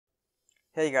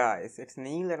Hey guys, it's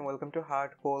Neil and welcome to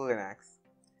Hardcore Linux.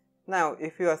 Now,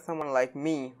 if you are someone like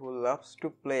me who loves to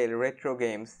play retro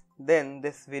games, then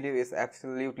this video is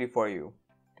absolutely for you.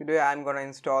 Today I'm gonna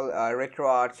install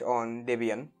RetroArch on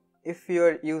Debian. If you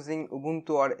are using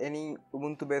Ubuntu or any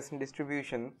Ubuntu based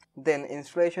distribution, then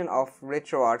installation of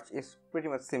RetroArch is pretty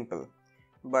much simple.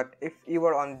 But if you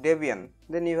are on Debian,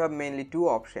 then you have mainly two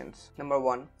options. Number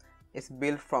one is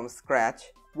built from scratch,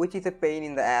 which is a pain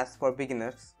in the ass for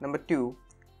beginners. Number two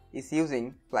is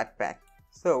using flatpak.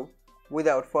 So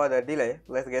without further delay,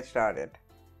 let's get started.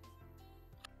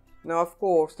 Now of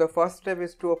course the first step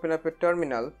is to open up a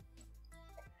terminal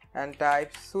and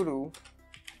type sudo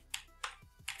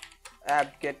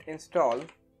apt-get install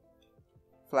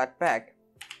flatpak.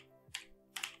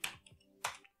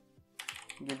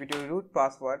 Give it your root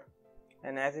password,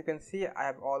 and as you can see I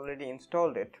have already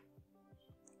installed it.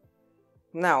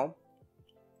 Now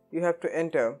you have to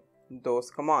enter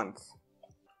those commands.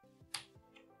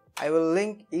 I will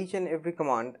link each and every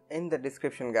command in the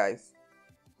description, guys.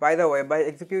 By the way, by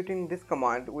executing this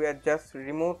command we are just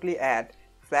remotely add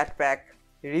flatpak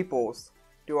repos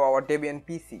to our Debian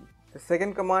PC. The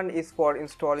second command is for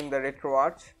installing the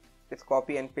RetroArch. Let's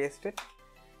copy and paste it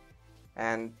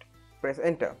and press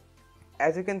enter.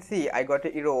 As you can see, I got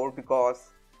an error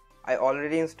because I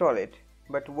already installed it.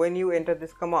 But when you enter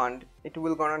this command, it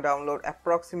will gonna download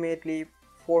approximately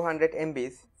 400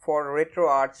 MB for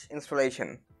RetroArch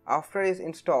installation. After it's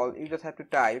installed, you just have to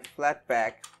type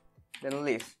flatpak then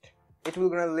list. It will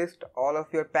gonna list all of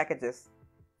your packages.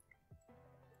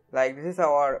 Like this is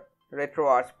our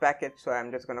RetroArch package, so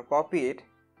I'm just gonna copy it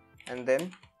and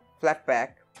then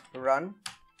flatpak run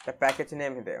the package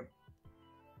name there.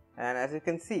 And as you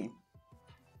can see,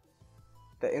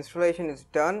 the installation is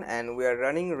done and we are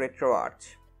running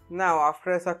RetroArch. Now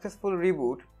after a successful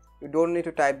reboot, you don't need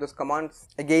to type those commands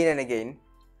again and again.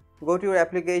 Go to your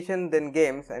application, then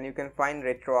games, and you can find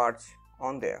RetroArch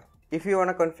on there. If you want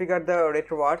to configure the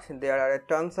RetroArch, there are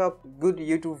tons of good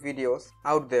YouTube videos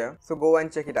out there, so go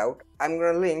and check it out. I'm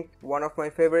gonna link one of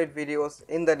my favorite videos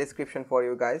in the description for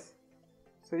you guys.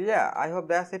 So yeah, I hope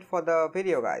that's it for the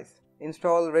video, guys.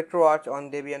 Install RetroArch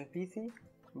on Debian PC.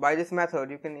 By this method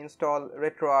you can install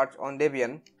RetroArch on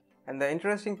Debian, and the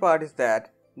interesting part is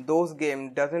that those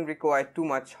game doesn't require too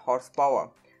much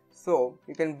horsepower, so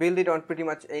you can build it on pretty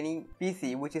much any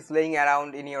PC which is laying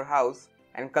around in your house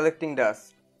and collecting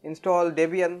dust. Install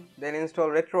Debian, then install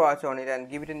RetroArch on it and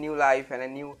give it a new life and a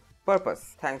new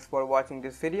purpose. Thanks for watching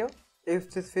this video.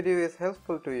 If this video is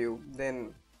helpful to you,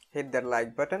 then hit that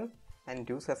like button and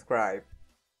do subscribe.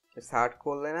 It's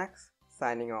Hardcore Linux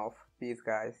signing off. Peace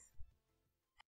guys.